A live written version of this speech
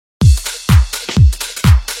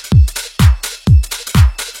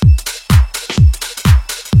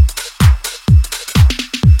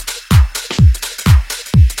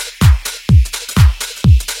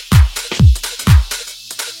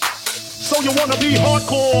wanna be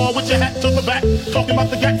hardcore with your hat to the back, talking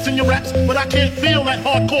about the gats in your raps, but I can't feel that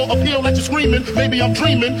hardcore appeal that you're screaming. Maybe I'm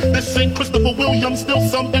dreaming. This ain't Christopher Williams, still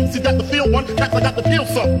some MC got to feel one. Cats I got to feel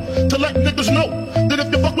some to let niggas know that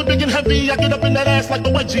if you fuck with big and heavy, I get up in that ass like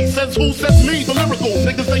the wedgie. Says who? Says me, the lyrical.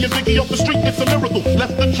 Niggas saying Biggie off the street, it's a miracle.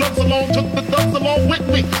 Left the drugs alone, took the thugs along with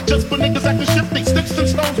me. Just for niggas acting shifty, sticks and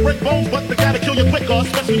stones break bones, but they gotta kill you quicker,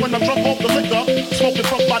 especially when I'm drunk off the liquor. Smoking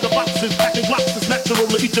front by the boxes, packing blocks is natural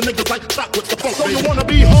to eat your niggas like chocolates. The funk, so you wanna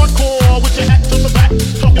be hardcore with your hat to the back,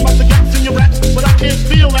 talking about the gats in your raps, but I can't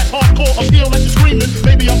feel that hardcore appeal that you're screaming.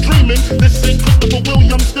 Maybe I'm dreaming. This ain't Christopher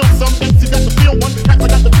Williams, still some MC got to feel one. Cats I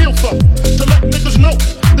got to feel some to let niggas know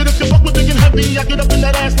that if you fuck with big and heavy, I get up in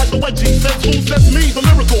that ass like the wedgie. Says who? Says me, the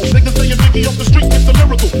lyrical. Niggas saying Biggie off the street, it's a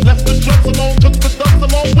miracle. Left the drugs alone, took the thugs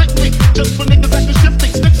along with me. Just for niggas acting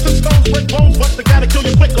shifty, sticks and stones break bones, but they gotta kill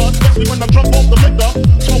you quicker, especially when I'm drunk off the liquor.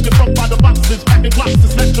 Smoking front by the boxes, packing blocks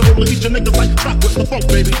is natural to eat your niggas like chocolates. The funk,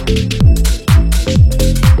 baby.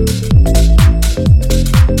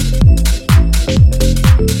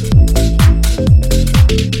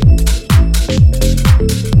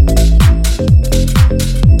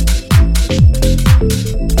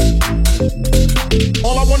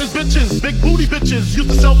 All I want is bitches, big booty bitches. Used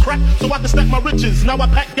to sell crack so I could stack my riches. Now I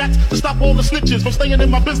pack gats to stop all the snitches from staying in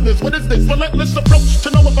my business. What is this? Relentless approach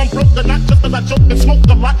to know if I'm broke or not. Just as I joke and smoke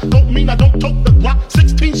a lot, don't mean I don't tote the Glock.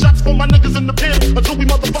 16 shots for my niggas in the pen until we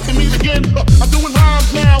motherfucking meet again. I'm doing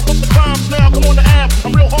rhymes now, fuck the crimes now. Come on the app,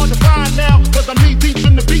 I'm real hard to find now, cause I'm knee deep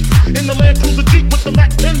in the beats. In the Land Cruiser Jeep with the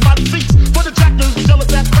Mac 10 by the seats. For the jackers, the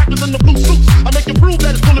jealous ass crackers in the blue suits, I make you prove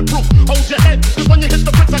that it's bulletproof. Hold your head, cause when you hit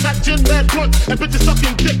the bricks I got gin mad blunt and bitches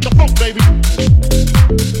sucking dick. The funk, baby.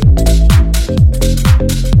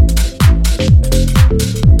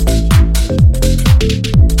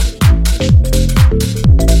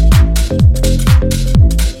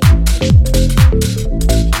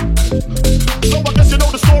 So I guess you know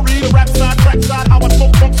the story, the rap side, crack side, how I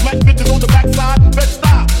smoke funk, smack bitches on the backside. Bed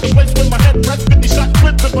style, the place where my head rests, 50 shot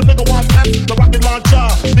clip, if a nigga wants test, the rocket launcher,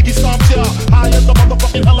 Biggie stomp ya, high as a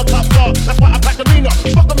motherfucking helicopter. That's why I pack a Nina,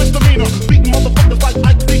 fuck a misdemeanor, beating motherfuckers like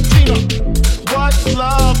Ike beat Tina. What's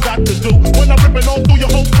love got to do when I'm ripping all through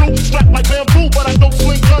your whole crew? Strapped like bamboo, but I don't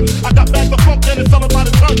swing guns. I got bags of funk and it's all about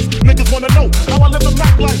the tons. Niggas wanna know how I live a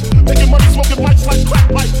Mac life.